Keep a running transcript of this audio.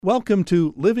Welcome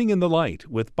to Living in the Light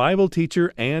with Bible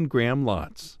teacher Ann Graham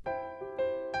Lotz.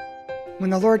 When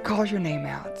the Lord calls your name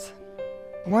out,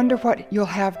 wonder what you'll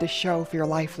have to show for your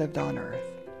life lived on earth.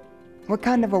 What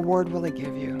kind of a word will He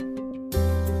give you?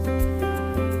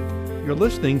 You're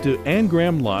listening to Ann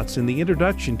Graham Lotz in the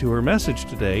introduction to her message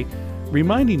today,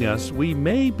 reminding us we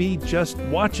may be just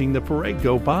watching the parade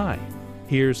go by.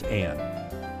 Here's Ann.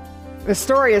 The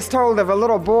story is told of a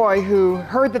little boy who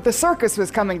heard that the circus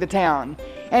was coming to town.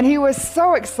 And he was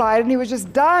so excited, and he was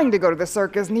just dying to go to the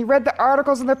circus. And he read the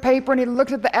articles in the paper, and he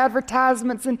looked at the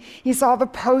advertisements, and he saw the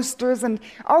posters. And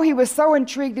he was so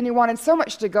intrigued, and he wanted so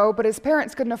much to go, but his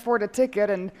parents couldn't afford a ticket,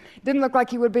 and didn't look like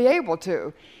he would be able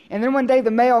to. And then one day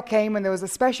the mail came, and there was a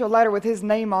special letter with his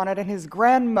name on it, and his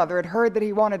grandmother had heard that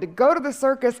he wanted to go to the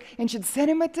circus and should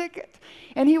send him a ticket.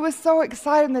 And he was so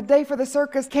excited, and the day for the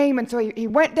circus came, and so he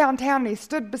went downtown, and he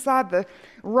stood beside the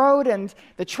road, and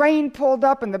the train pulled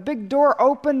up, and the big door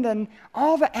opened, and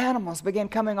all the animals began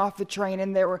coming off the train,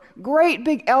 and there were great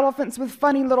big elephants with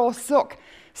funny little silk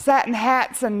satin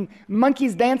hats and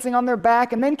monkeys dancing on their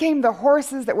back. And then came the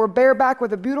horses that were bareback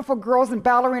with the beautiful girls in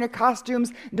ballerina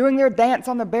costumes doing their dance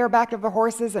on the bareback of the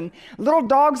horses, and little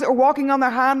dogs that were walking on their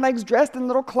hind legs dressed in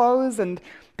little clothes, and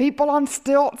people on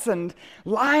stilts, and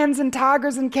lions and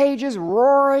tigers in cages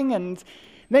roaring. And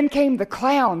then came the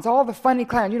clowns, all the funny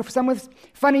clowns, some with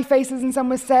funny faces and some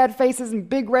with sad faces and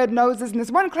big red noses. And this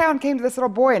one clown came to this little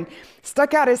boy and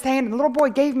stuck out his hand, and the little boy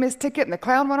gave him his ticket, and the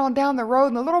clown went on down the road,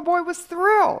 and the little boy was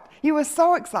thrilled. He was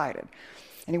so excited.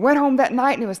 And he went home that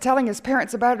night, and he was telling his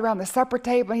parents about it around the supper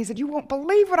table, and he said, "You won't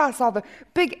believe what I saw, the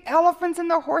big elephants and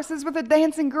the horses with the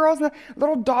dancing girls and the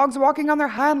little dogs walking on their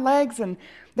hind legs." And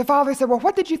the father said, "Well,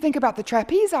 what did you think about the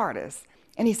trapeze artists?"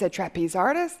 And he said, "Trapeze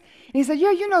artists?" And he said,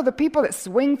 "Yeah, the people that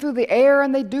swing through the air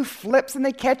and they do flips and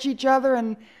they catch each other."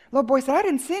 And the little boy said, "I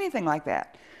didn't see anything like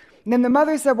that." And then the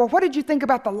mother said, "Well, what did you think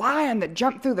about the lion that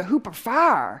jumped through the hoop of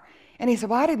fire?" And he said,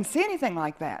 "Well, I didn't see anything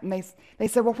like that." And they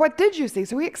said, "Well, what did you see?"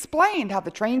 So he explained how the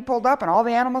train pulled up and all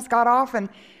the animals got off. And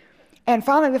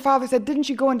finally the father said, "Didn't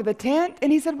you go into the tent?"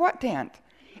 And he said, "What tent?"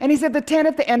 And he said, "The tent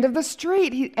at the end of the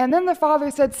street." And then the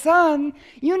father said, "Son,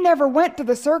 you never went to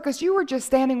the circus. You were just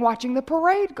standing watching the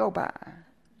parade go by."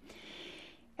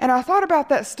 And I thought about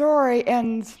that story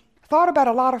and thought about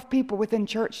a lot of people within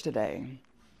church today.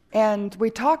 And we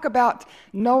talk about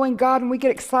knowing God, and we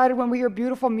get excited when we hear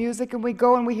beautiful music, and we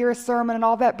go and we hear a sermon and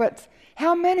all that. But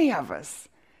how many of us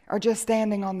are just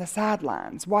standing on the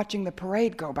sidelines watching the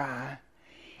parade go by?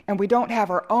 And we don't have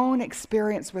our own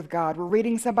experience with God. We're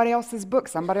reading somebody else's book,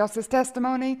 somebody else's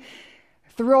testimony,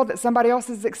 thrilled at somebody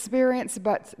else's experience,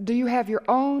 but do you have your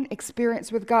own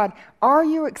experience with God? Are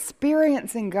you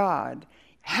experiencing God?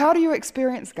 How do you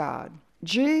experience God?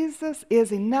 Jesus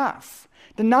is enough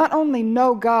to not only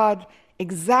know God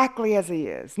exactly as He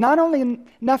is, not only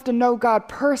enough to know God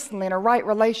personally in a right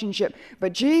relationship,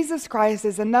 but Jesus Christ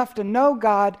is enough to know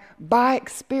God by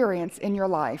experience in your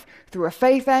life through a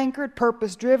faith-anchored,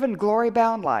 purpose-driven,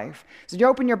 glory-bound life. So you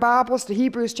open your Bibles to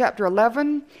Hebrews chapter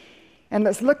 11, and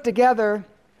let's look together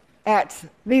at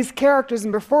these characters.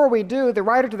 And before we do, the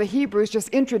writer to the Hebrews just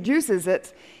introduces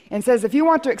it and says, if you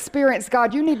want to experience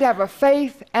God, you need to have a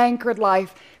faith-anchored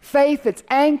life, faith that's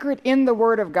anchored in the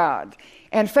Word of God.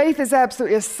 And faith is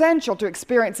absolutely essential to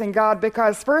experiencing God,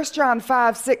 because 1 John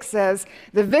 5:6 says,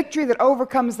 the victory that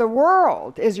overcomes the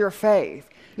world is your faith.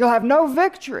 You'll have no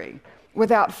victory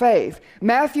without faith.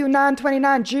 Matthew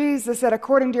 9:29, Jesus said,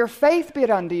 according to your faith be it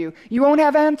unto you. You won't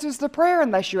have answers to prayer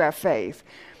unless you have faith.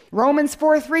 Romans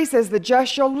 4:3 says, the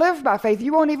just shall live by faith.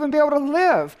 You won't even be able to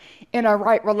live in a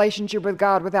right relationship with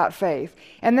God without faith.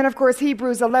 And then, of course,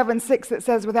 Hebrews 11:6 that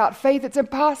says, without faith, it's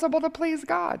impossible to please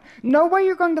God. No way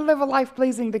you're going to live a life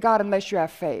pleasing to God unless you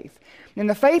have faith. And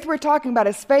the faith we're talking about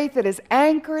is faith that is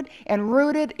anchored and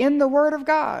rooted in the Word of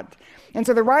God. And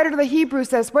so the writer to the Hebrews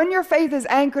says, when your faith is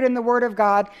anchored in the Word of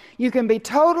God, you can be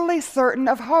totally certain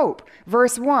of hope.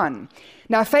 Verse 1.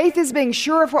 Now, faith is being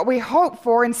sure of what we hope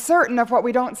for and certain of what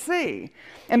we don't see.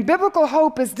 And biblical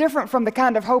hope is different from the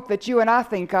kind of hope that you and I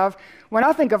think of. When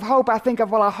I think of hope, I think of,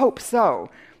 well, I hope so.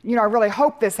 I really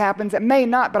hope this happens. It may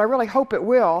not, but I really hope it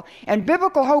will. And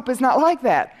biblical hope is not like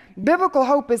that. Biblical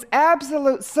hope is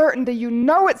absolute certainty. You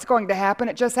know it's going to happen.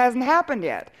 It just hasn't happened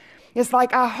yet. It's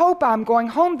like, I hope I'm going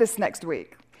home this next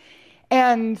week.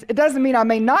 And it doesn't mean I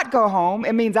may not go home.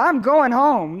 It means I'm going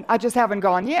home. I just haven't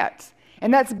gone yet.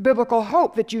 And that's biblical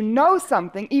hope, that you know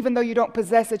something, even though you don't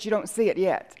possess it, you don't see it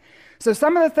yet. So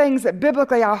some of the things that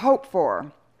biblically I hope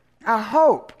for, I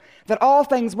hope that all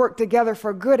things work together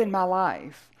for good in my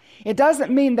life. It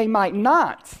doesn't mean they might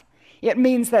not. It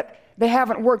means that they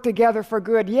haven't worked together for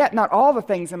good yet. Not all the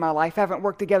things in my life haven't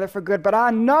worked together for good, but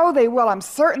I know they will. I'm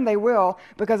certain they will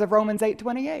because of Romans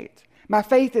 8:28. My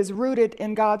faith is rooted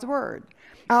in God's word.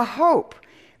 I hope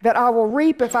that I will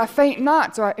reap if I faint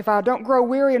not. So if I don't grow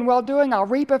weary in well-doing, I'll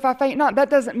reap if I faint not.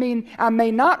 That doesn't mean I may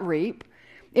not reap.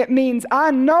 It means I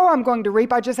know I'm going to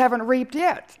reap, I just haven't reaped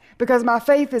yet because my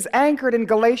faith is anchored in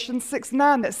Galatians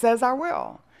 6:9 that says I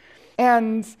will.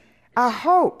 And I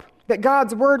hope that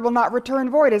God's word will not return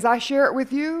void. As I share it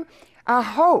with you, I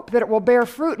hope that it will bear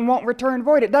fruit and won't return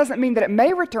void. It doesn't mean that it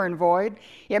may return void.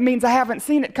 It means I haven't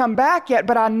seen it come back yet,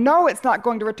 but I know it's not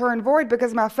going to return void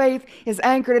because my faith is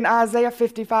anchored in Isaiah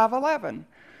 55:11.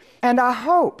 And I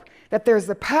hope that there's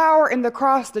the power in the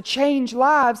cross to change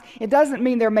lives. It doesn't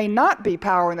mean there may not be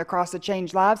power in the cross to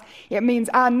change lives. It means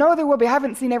I know there will be. I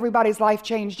haven't seen everybody's life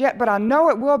changed yet, but I know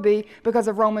it will be because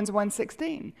of Romans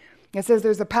 1:16. It says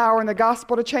there's a power in the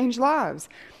gospel to change lives.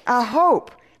 I hope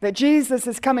that Jesus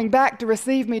is coming back to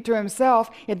receive me to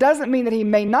himself. It doesn't mean that he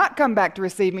may not come back to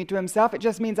receive me to himself. It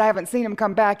just means I haven't seen him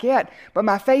come back yet. But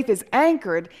my faith is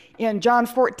anchored in John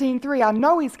 14:3. I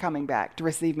know he's coming back to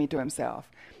receive me to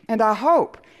himself. And I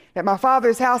hope that my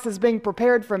Father's house is being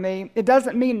prepared for me. It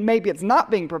doesn't mean maybe it's not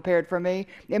being prepared for me.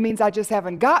 It means I just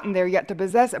haven't gotten there yet to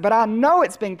possess it. But I know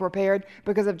it's being prepared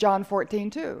because of John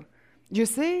 14:2. You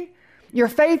see? Your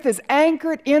faith is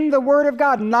anchored in the Word of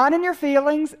God, not in your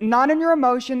feelings, not in your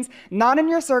emotions, not in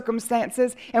your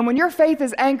circumstances. And when your faith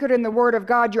is anchored in the Word of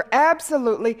God, you're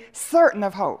absolutely certain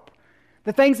of hope.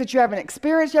 The things that you haven't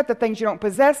experienced yet, the things you don't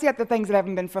possess yet, the things that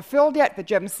haven't been fulfilled yet, that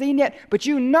you haven't seen yet, but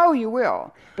you know you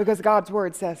will because God's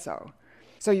Word says so.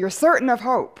 So you're certain of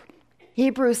hope.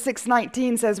 Hebrews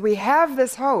 6:19 says, we have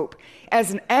this hope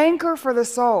as an anchor for the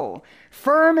soul,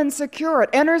 firm and secure. It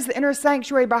enters the inner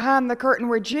sanctuary behind the curtain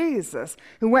where Jesus,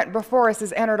 who went before us,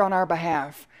 has entered on our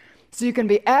behalf. So you can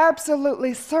be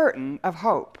absolutely certain of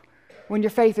hope when your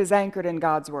faith is anchored in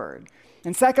God's word.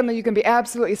 And secondly, you can be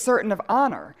absolutely certain of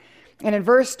honor. And in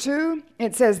verse 2,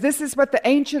 it says, this is what the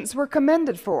ancients were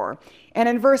commended for. And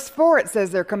in verse 4, it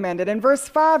says they're commended. In verse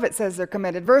 5, it says they're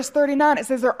commended. Verse 39, it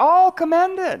says they're all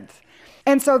commended.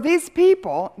 And so these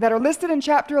people that are listed in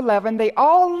chapter 11, they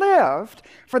all lived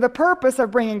for the purpose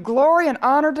of bringing glory and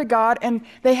honor to God, and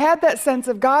they had that sense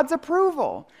of God's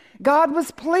approval. God was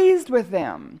pleased with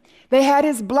them. They had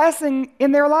his blessing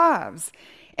in their lives.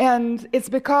 And it's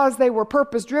because they were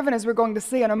purpose-driven, as we're going to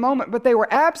see in a moment, but they were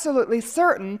absolutely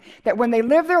certain that when they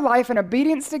lived their life in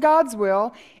obedience to God's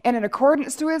will and in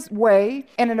accordance to his way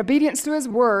and in obedience to his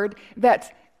word,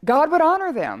 that God would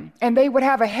honor them and they would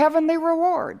have a heavenly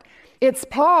reward. It's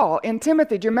Paul in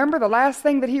Timothy. Do you remember the last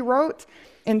thing that he wrote?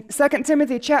 In 2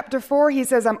 Timothy chapter 4, he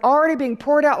says, I'm already being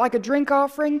poured out like a drink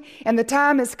offering, and the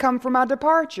time has come for my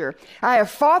departure. I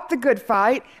have fought the good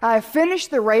fight. I have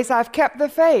finished the race. I have kept the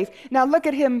faith. Now look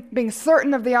at him being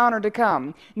certain of the honor to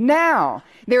come. Now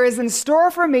there is in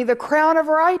store for me the crown of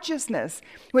righteousness,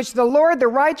 which the Lord, the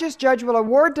righteous judge, will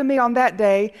award to me on that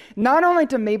day, not only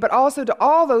to me, but also to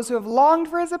all those who have longed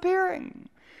for his appearing.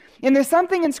 And there's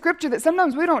something in Scripture that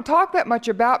sometimes we don't talk that much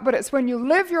about, but it's when you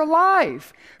live your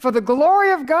life for the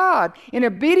glory of God, in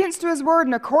obedience to his word,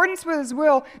 in accordance with his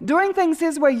will, doing things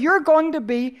his way, you're going to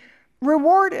be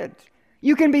rewarded.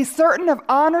 You can be certain of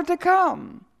honor to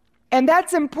come. And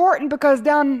that's important because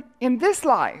down in this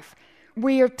life,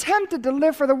 we are tempted to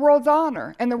live for the world's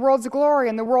honor and the world's glory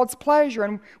and the world's pleasure,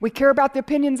 and we care about the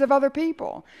opinions of other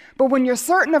people. But when you're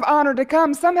certain of honor to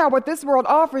come, somehow what this world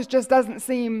offers just doesn't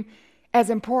seem as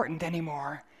important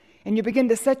anymore. And you begin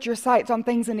to set your sights on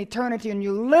things in eternity, and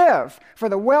you live for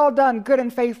the well done, good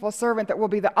and faithful servant that will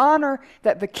be the honor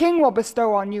that the King will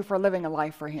bestow on you for living a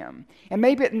life for him. And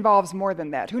maybe it involves more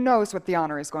than that. Who knows what the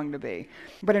honor is going to be?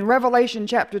 But in Revelation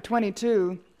chapter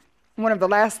 22, one of the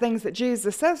last things that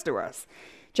Jesus says to us,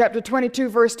 chapter 22,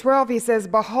 verse 12, he says,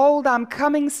 behold, I'm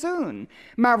coming soon.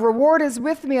 My reward is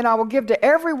with me, and I will give to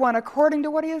everyone according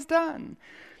to what he has done.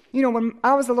 You know, when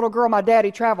I was a little girl, my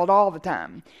daddy traveled all the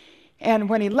time. And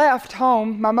when he left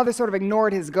home, my mother sort of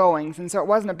ignored his goings. And so it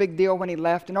wasn't a big deal when he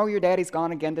left. And, oh, your daddy's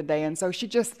gone again today. And so she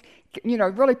just,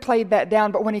 really played that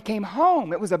down. But when he came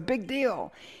home, it was a big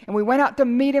deal. And we went out to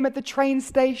meet him at the train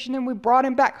station. And we brought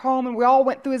him back home. And we all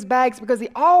went through his bags because he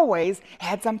always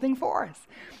had something for us.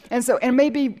 And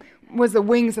maybe was the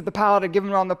wings that the pilot had given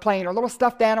him on the plane, or a little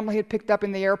stuffed animal he had picked up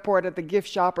in the airport at the gift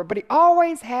shop, but he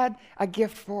always had a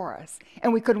gift for us.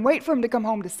 And we couldn't wait for him to come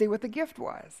home to see what the gift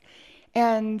was.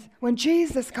 And when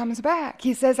Jesus comes back,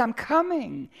 he says, I'm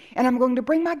coming, and I'm going to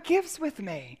bring my gifts with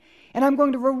me, and I'm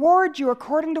going to reward you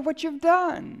according to what you've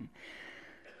done.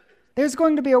 There's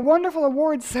going to be a wonderful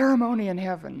award ceremony in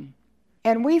heaven.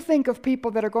 And we think of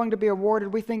people that are going to be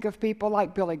awarded, we think of people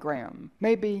like Billy Graham,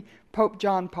 maybe Pope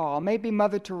John Paul, maybe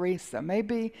Mother Teresa,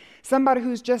 maybe somebody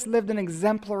who's just lived an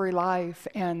exemplary life.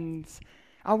 And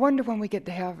I wonder when we get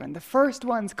to heaven, the first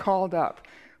ones called up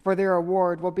for their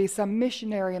award will be some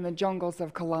missionary in the jungles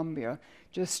of Colombia,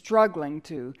 just struggling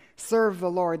to serve the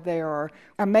Lord there, or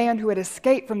a man who had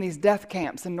escaped from these death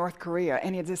camps in North Korea,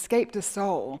 and he had escaped to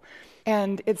Seoul.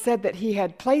 And it said that he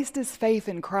had placed his faith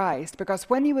in Christ because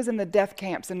when he was in the death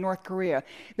camps in North Korea,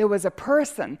 there was a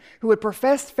person who had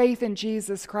professed faith in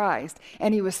Jesus Christ,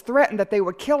 and he was threatened that they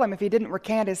would kill him if he didn't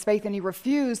recant his faith, and he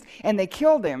refused, and they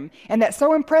killed him. And that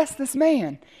so impressed this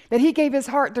man that he gave his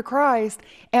heart to Christ,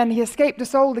 and he escaped to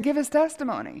Seoul to give his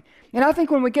testimony. And I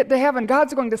think when we get to heaven,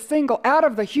 God's going to single out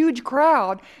of the huge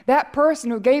crowd that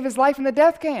person who gave his life in the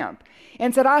death camp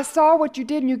and said, I saw what you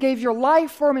did and you gave your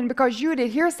life for him, and because you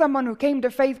did, here's someone who came to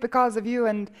faith because of you.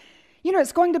 And,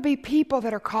 it's going to be people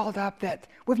that are called up that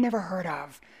we've never heard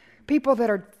of. People that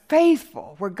are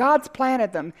faithful, where God's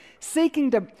planted them,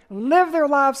 seeking to live their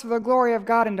lives for the glory of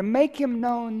God and to make him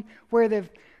known where they've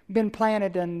been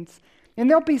planted. And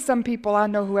there'll be some people I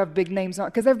know who have big names on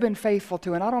it because they've been faithful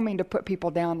to, and I don't mean to put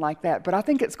people down like that, but I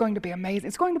think it's going to be amazing.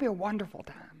 It's going to be a wonderful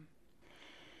time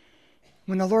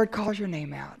when the Lord calls your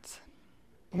name out.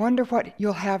 I wonder what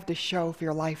you'll have to show for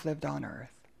your life lived on earth.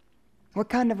 What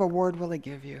kind of award will he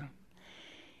give you?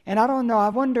 And I don't know, I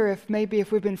wonder if maybe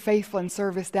if we've been faithful in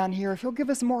service down here, if he'll give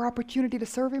us more opportunity to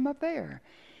serve him up there.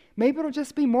 Maybe it'll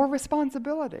just be more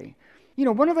responsibility.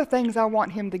 One of the things I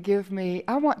want him to give me,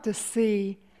 I want to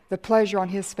see the pleasure on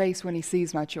his face when he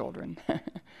sees my children.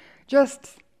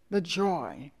 Just the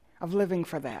joy of living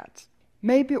for that.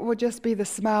 Maybe it will just be the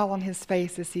smile on his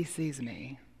face as he sees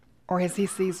me, or as he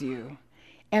sees you.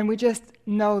 And we just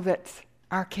know that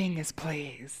our King is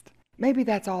pleased. Maybe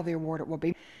that's all the award it will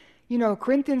be.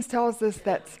 Corinthians tells us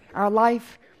that our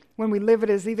life, when we live it,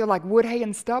 is either like wood, hay,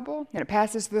 and stubble, and it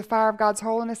passes through the fire of God's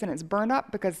holiness and it's burned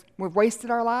up because we've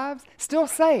wasted our lives, still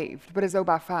saved, but as though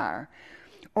by fire.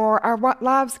 Or our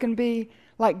lives can be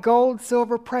like gold,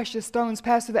 silver, precious stones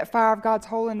pass through that fire of God's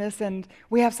holiness, and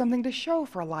we have something to show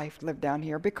for a life lived down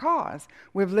here because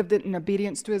we've lived it in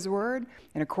obedience to his word,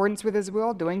 in accordance with his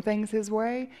will, doing things his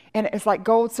way. And it's like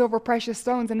gold, silver, precious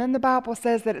stones. And then the Bible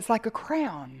says that it's like a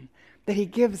crown that he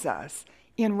gives us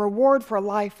in reward for a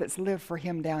life that's lived for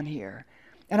him down here.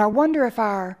 And I wonder if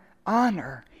our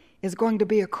honor is going to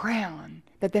be a crown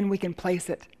that then we can place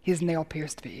at his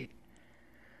nail-pierced feet.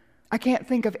 I can't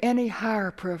think of any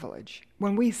higher privilege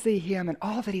when we see him and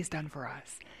all that he's done for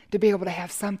us, to be able to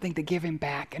have something to give him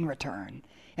back in return.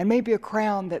 And maybe a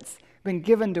crown that's been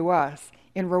given to us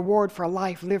in reward for a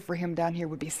life lived for him down here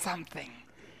would be something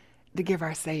to give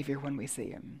our Savior when we see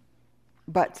him.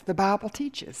 But the Bible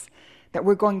teaches that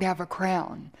we're going to have a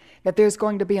crown, that there's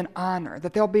going to be an honor,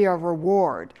 that there'll be a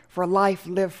reward for a life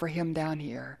lived for him down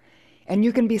here. And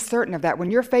you can be certain of that.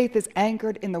 When your faith is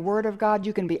anchored in the Word of God,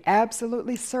 you can be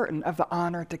absolutely certain of the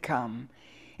honor to come.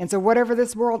 And so whatever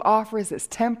this world offers, it's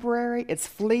temporary, it's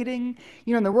fleeting.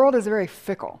 And the world is very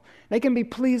fickle. They can be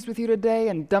pleased with you today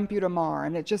and dump you tomorrow,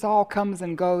 and it just all comes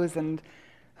and goes, and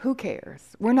who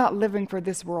cares? We're not living for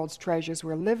this world's treasures.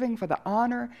 We're living for the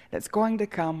honor that's going to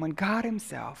come when God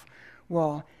himself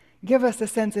will give us a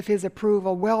sense of his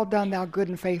approval. Well done, thou good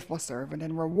and faithful servant,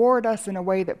 and reward us in a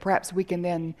way that perhaps we can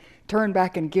then turn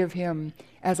back and give him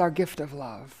as our gift of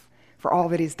love for all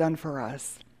that he's done for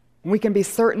us. We can be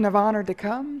certain of honor to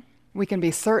come. We can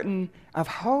be certain of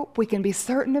hope. We can be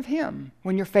certain of him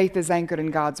when your faith is anchored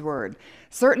in God's word.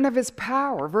 Certain of his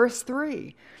power. Verse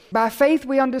 3. By faith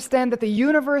we understand that the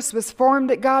universe was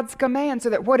formed at God's command, so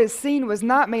that what is seen was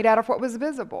not made out of what was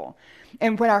visible.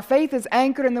 And when our faith is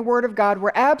anchored in the word of God,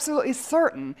 we're absolutely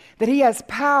certain that he has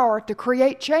power to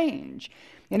create change.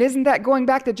 And isn't that going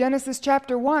back to Genesis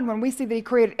chapter 1, when we see that he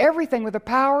created everything with the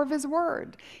power of his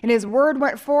word? And his word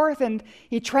went forth and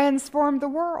he transformed the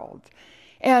world.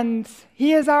 And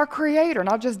he is our creator. And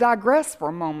I'll just digress for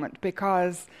a moment,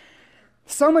 because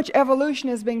so much evolution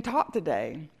is being taught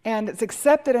today, and it's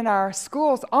accepted in our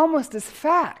schools almost as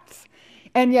facts.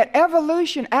 And yet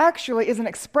evolution actually is an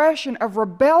expression of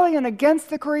rebellion against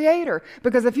the Creator.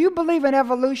 Because if you believe in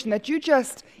evolution, that you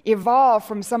just evolved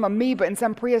from some amoeba in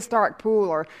some prehistoric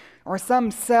pool, or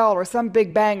some cell, or some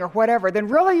big bang, or whatever, then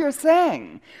really you're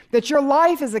saying that your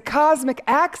life is a cosmic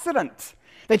accident,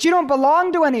 that you don't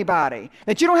belong to anybody,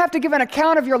 that you don't have to give an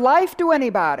account of your life to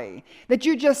anybody, that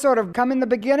you just sort of come in the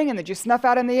beginning and that you snuff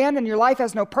out in the end, and your life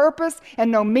has no purpose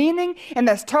and no meaning, and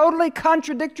that's totally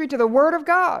contradictory to the Word of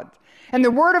God. And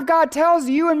the Word of God tells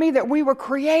you and me that we were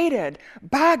created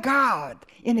by God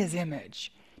in his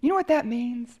image. You know what that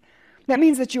means? That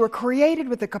means that you are created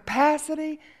with the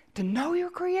capacity to know your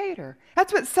Creator.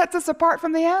 That's what sets us apart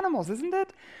from the animals, isn't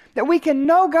it? That we can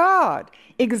know God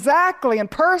exactly and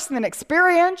personally and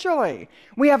experientially.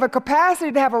 We have a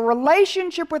capacity to have a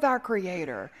relationship with our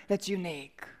Creator that's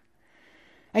unique.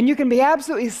 And you can be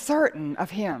absolutely certain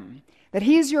of Him, that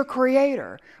He's your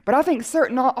Creator. But I think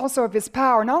certain also of His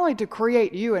power, not only to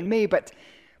create you and me, but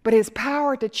His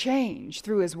power to change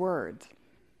through His Word.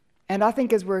 And I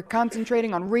think as we're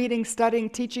concentrating on reading, studying,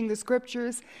 teaching the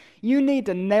Scriptures, you need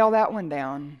to nail that one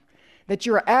down, that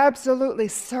you're absolutely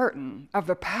certain of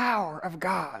the power of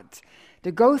God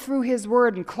to go through His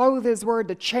Word and clothe His Word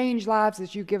to change lives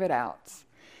as you give it out.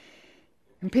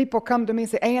 And people come to me and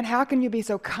say, Ann, how can you be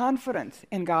so confident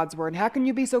in God's Word? How can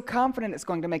you be so confident it's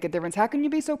going to make a difference? How can you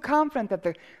be so confident that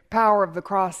the power of the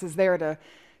cross is there to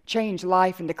change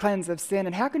life and to cleanse of sin?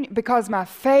 And how can you? Because my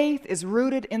faith is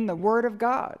rooted in the Word of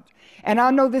God. And I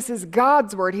know this is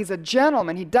God's Word. He's a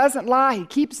gentleman. He doesn't lie. He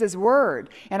keeps His Word.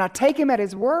 And I take Him at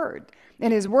His Word.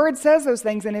 And His Word says those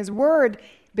things. And His Word,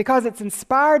 because it's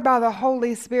inspired by the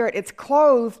Holy Spirit, it's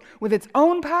clothed with its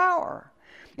own power.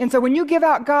 And so when you give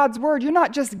out God's Word, you're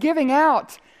not just giving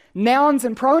out nouns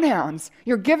and pronouns.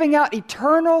 You're giving out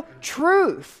eternal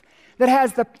truth that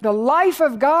has the life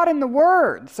of God in the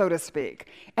Word, so to speak,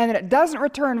 and that it doesn't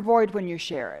return void when you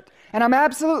share it. And I'm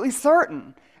absolutely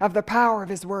certain of the power of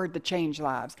His Word to change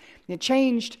lives. It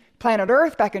changed planet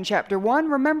Earth back in chapter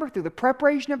 1, remember, through the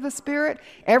preparation of the Spirit.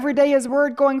 Every day His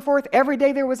Word going forth, every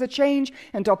day there was a change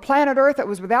until planet Earth that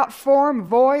was without form,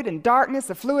 void, and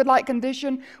darkness, a fluid-like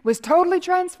condition, was totally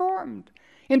transformed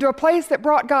into a place that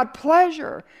brought God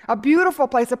pleasure, a beautiful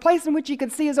place, a place in which He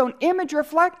could see His own image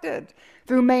reflected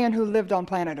through man who lived on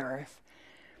planet Earth.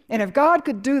 And if God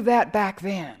could do that back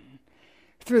then,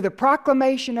 through the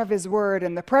proclamation of His Word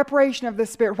and the preparation of the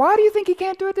Spirit, why do you think He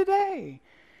can't do it today?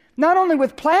 Not only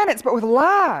with planets, but with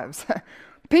lives.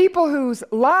 People whose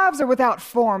lives are without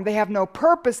form, they have no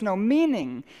purpose, no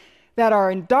meaning, that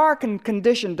are in darkened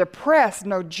condition, depressed,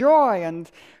 no joy, and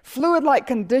fluid-like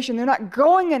condition. They're not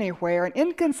going anywhere and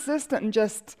inconsistent and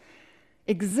just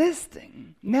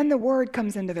existing. And then the Word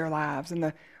comes into their lives and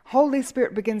the Holy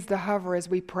Spirit begins to hover as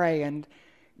we pray, and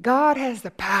God has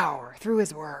the power through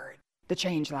His Word to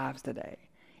change lives today.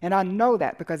 And I know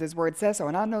that because His Word says so,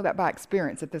 and I know that by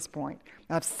experience at this point.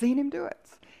 I've seen Him do it,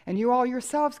 and you all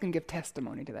yourselves can give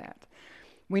testimony to that.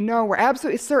 We know we're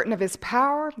absolutely certain of His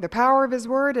power, the power of His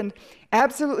Word, and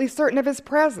absolutely certain of His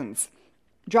presence.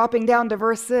 Dropping down to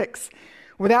verse 6,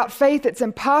 without faith it's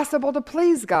impossible to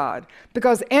please God,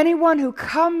 because anyone who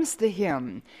comes to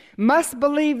Him must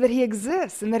believe that He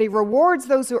exists and that He rewards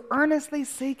those who earnestly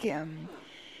seek Him.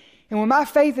 And when my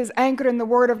faith is anchored in the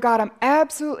Word of God, I'm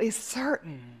absolutely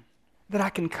certain that I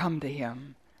can come to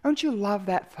Him. Don't you love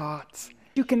that thought?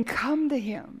 You can come to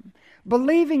Him,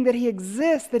 believing that He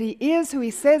exists, that He is who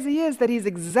He says He is, that He's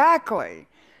exactly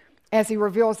as He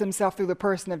reveals Himself through the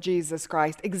person of Jesus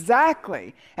Christ,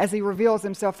 exactly as He reveals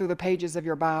Himself through the pages of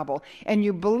your Bible. And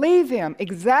you believe Him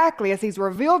exactly as He's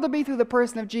revealed to be through the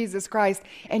person of Jesus Christ,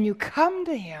 and you come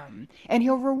to Him, and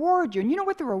He'll reward you. And you know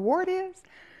what the reward is?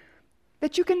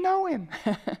 That you can know Him.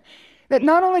 That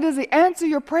not only does He answer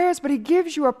your prayers, but He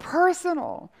gives you a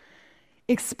personal,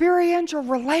 experiential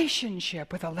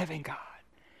relationship with a living God.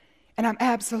 And I'm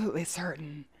absolutely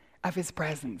certain of His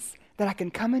presence, that I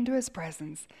can come into His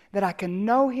presence, that I can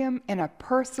know Him in a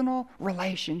personal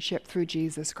relationship through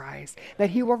Jesus Christ,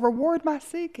 that He will reward my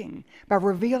seeking by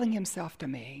revealing Himself to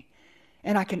me,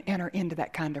 and I can enter into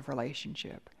that kind of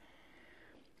relationship.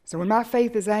 So when my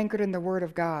faith is anchored in the Word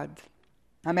of God,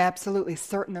 I'm absolutely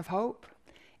certain of hope,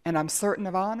 and I'm certain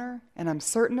of honor, and I'm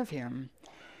certain of Him.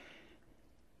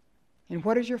 And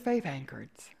what is your faith anchored?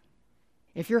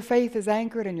 If your faith is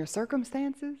anchored in your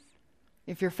circumstances,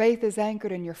 if your faith is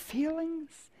anchored in your feelings,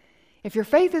 if your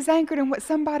faith is anchored in what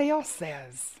somebody else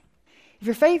says, if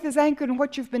your faith is anchored in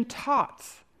what you've been taught,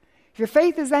 if your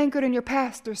faith is anchored in your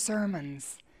pastor's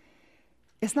sermons,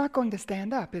 it's not going to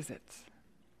stand up, is it?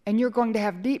 And you're going to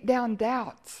have deep down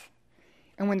doubts.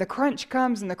 And when the crunch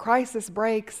comes and the crisis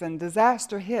breaks and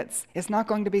disaster hits, it's not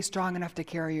going to be strong enough to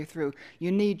carry you through.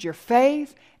 You need your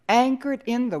faith anchored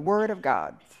in the Word of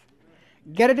God.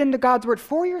 Get it into God's Word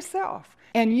for yourself,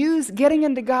 and use getting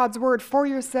into God's Word for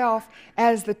yourself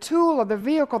as the tool or the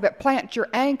vehicle that plants your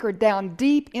anchor down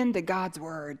deep into God's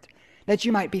Word, that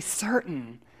you might be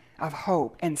certain of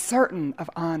hope and certain of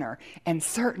honor and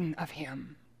certain of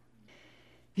Him.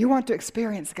 If you want to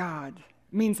experience God,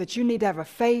 it means that you need to have a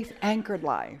faith-anchored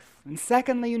life. And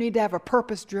secondly, you need to have a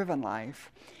purpose-driven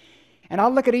life. And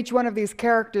I'll look at each one of these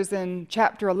characters in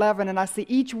chapter 11, and I see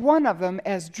each one of them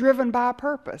as driven by a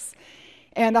purpose.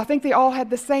 And I think they all had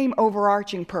the same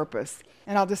overarching purpose.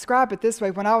 And I'll describe it this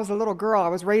way. When I was a little girl, I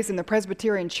was raised in the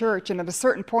Presbyterian Church, and at a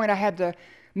certain point I had to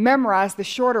memorize the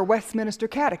shorter Westminster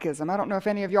Catechism. I don't know if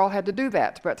any of y'all had to do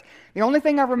that, but the only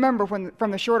thing I remember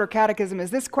from the shorter catechism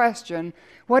is this question: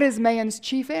 what is man's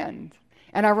chief end?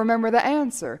 And I remember the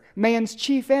answer: man's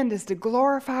chief end is to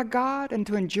glorify God and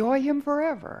to enjoy Him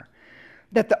forever.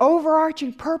 That the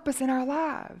overarching purpose in our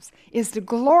lives is to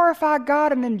glorify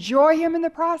God and enjoy Him in the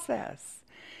process.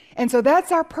 And so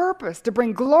that's our purpose, to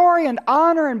bring glory and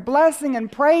honor and blessing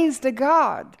and praise to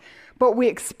God. But we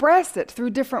express it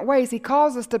through different ways. He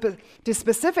calls us to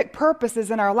specific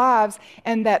purposes in our lives,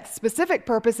 and that specific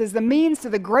purpose is the means to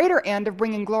the greater end of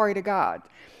bringing glory to God.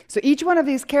 So each one of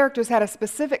these characters had a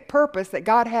specific purpose that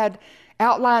God had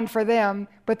outlined for them,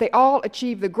 but they all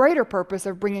achieved the greater purpose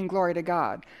of bringing glory to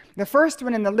God. The first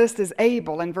one in the list is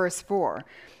Abel in verse 4.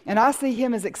 And I see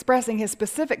him as expressing his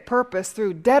specific purpose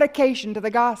through dedication to the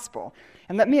gospel.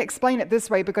 And let me explain it this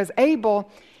way, because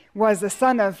Abel was the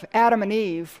son of Adam and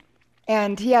Eve,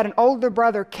 and he had an older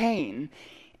brother, Cain.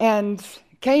 And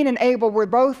Cain and Abel were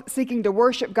both seeking to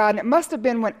worship God, and it must have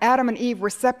been when Adam and Eve were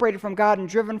separated from God and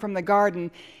driven from the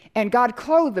garden, and God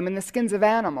clothed them in the skins of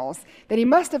animals, that He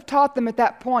must have taught them at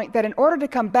that point that in order to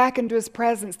come back into His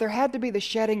presence, there had to be the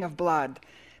shedding of blood.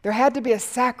 There had to be a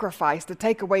sacrifice to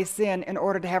take away sin in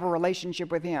order to have a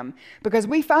relationship with Him. Because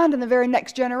we find in the very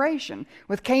next generation,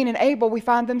 with Cain and Abel, we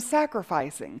find them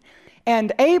sacrificing.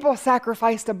 And Abel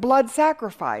sacrificed a blood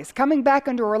sacrifice, coming back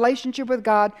into a relationship with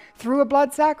God through a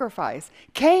blood sacrifice.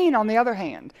 Cain, on the other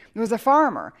hand, was a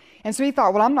farmer. And so he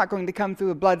thought, well, I'm not going to come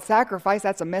through a blood sacrifice.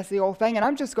 That's a messy old thing, and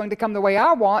I'm just going to come the way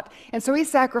I want. And so he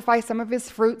sacrificed some of his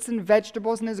fruits and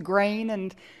vegetables and his grain,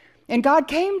 and God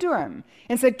came to him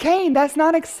and said, Cain, that's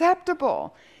not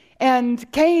acceptable.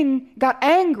 And Cain got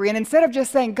angry, and instead of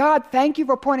just saying, God, thank you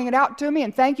for pointing it out to me,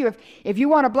 and thank you, if you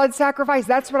want a blood sacrifice,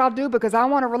 that's what I'll do because I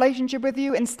want a relationship with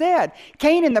you. Instead,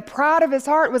 Cain, in the pride of his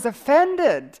heart, was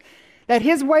offended that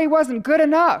his way wasn't good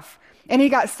enough. And he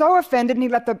got so offended, and he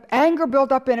let the anger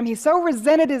build up in him. He so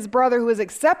resented his brother, who was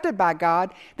accepted by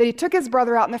God, that he took his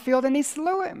brother out in the field and he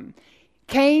slew him.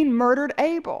 Cain murdered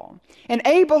Abel. And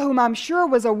Abel, whom I'm sure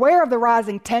was aware of the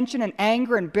rising tension and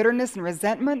anger and bitterness and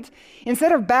resentment,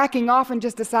 instead of backing off and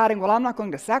just deciding, well, I'm not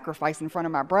going to sacrifice in front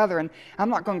of my brother, and I'm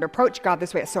not going to approach God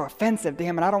this way, it's so offensive to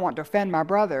him, and I don't want to offend my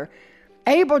brother,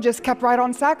 Abel just kept right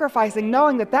on sacrificing,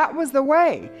 knowing that that was the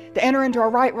way to enter into a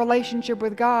right relationship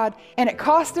with God, and it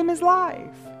cost him his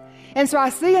life. And so I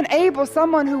see in Abel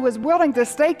someone who was willing to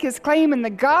stake his claim in the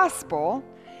gospel,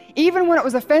 even when it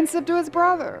was offensive to his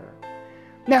brother.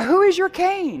 Now, who is your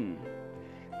Cain?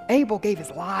 Abel gave his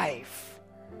life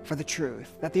for the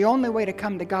truth, that the only way to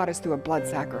come to God is through a blood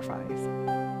sacrifice.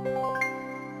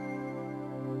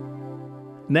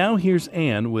 Now here's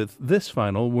Anne with this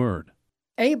final word.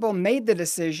 Abel made the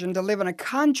decision to live in a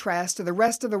contrast to the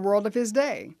rest of the world of his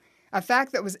day, a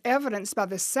fact that was evidenced by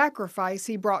the sacrifice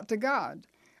he brought to God,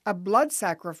 a blood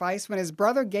sacrifice when his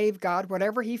brother gave God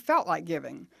whatever he felt like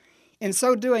giving. In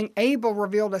so doing, Abel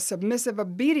revealed a submissive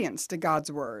obedience to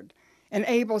God's word. And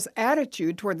Abel's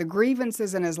attitude toward the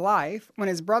grievances in his life, when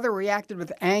his brother reacted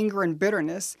with anger and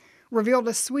bitterness, revealed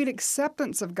a sweet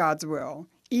acceptance of God's will,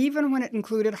 even when it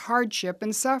included hardship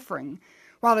and suffering.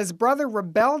 While his brother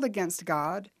rebelled against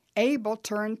God, Abel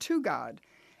turned to God.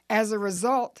 As a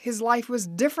result, his life was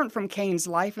different from Cain's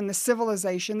life in the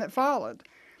civilization that followed.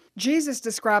 Jesus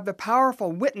described the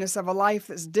powerful witness of a life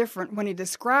that's different when he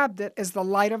described it as the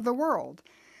light of the world.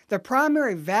 The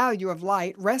primary value of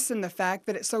light rests in the fact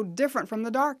that it's so different from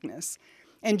the darkness.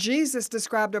 And Jesus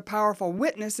described a powerful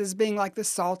witness as being like the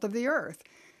salt of the earth.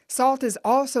 Salt is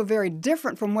also very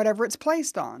different from whatever it's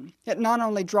placed on. It not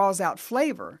only draws out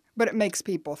flavor, but it makes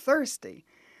people thirsty.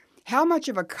 How much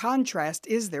of a contrast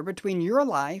is there between your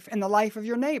life and the life of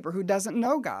your neighbor who doesn't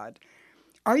know God?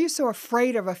 Are you so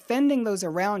afraid of offending those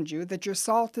around you that your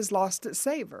salt has lost its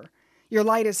savor? Your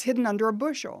light is hidden under a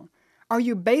bushel. Are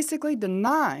you basically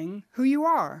denying who you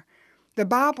are? The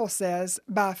Bible says,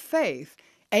 by faith,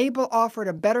 Abel offered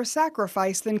a better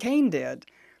sacrifice than Cain did.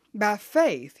 By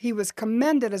faith, he was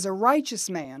commended as a righteous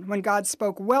man when God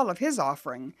spoke well of his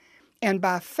offering. And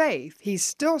by faith, he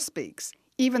still speaks,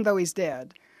 even though he's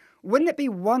dead. Wouldn't it be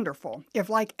wonderful if,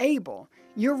 like Abel,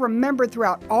 you're remembered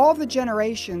throughout all the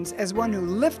generations as one who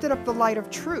lifted up the light of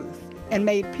truth and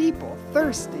made people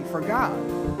thirsty for God?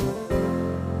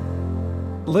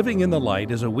 Living in the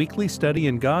Light is a weekly study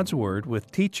in God's Word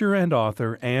with teacher and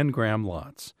author Anne Graham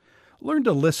Lotz. Learn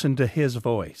to listen to His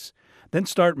voice. Then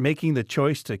start making the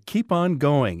choice to keep on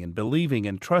going and believing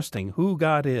and trusting who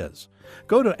God is.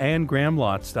 Go to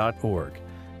AnneGrahamLotz.org.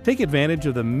 Take advantage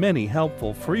of the many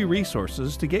helpful free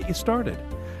resources to get you started.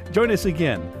 Join us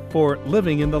again for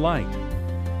Living in the Light.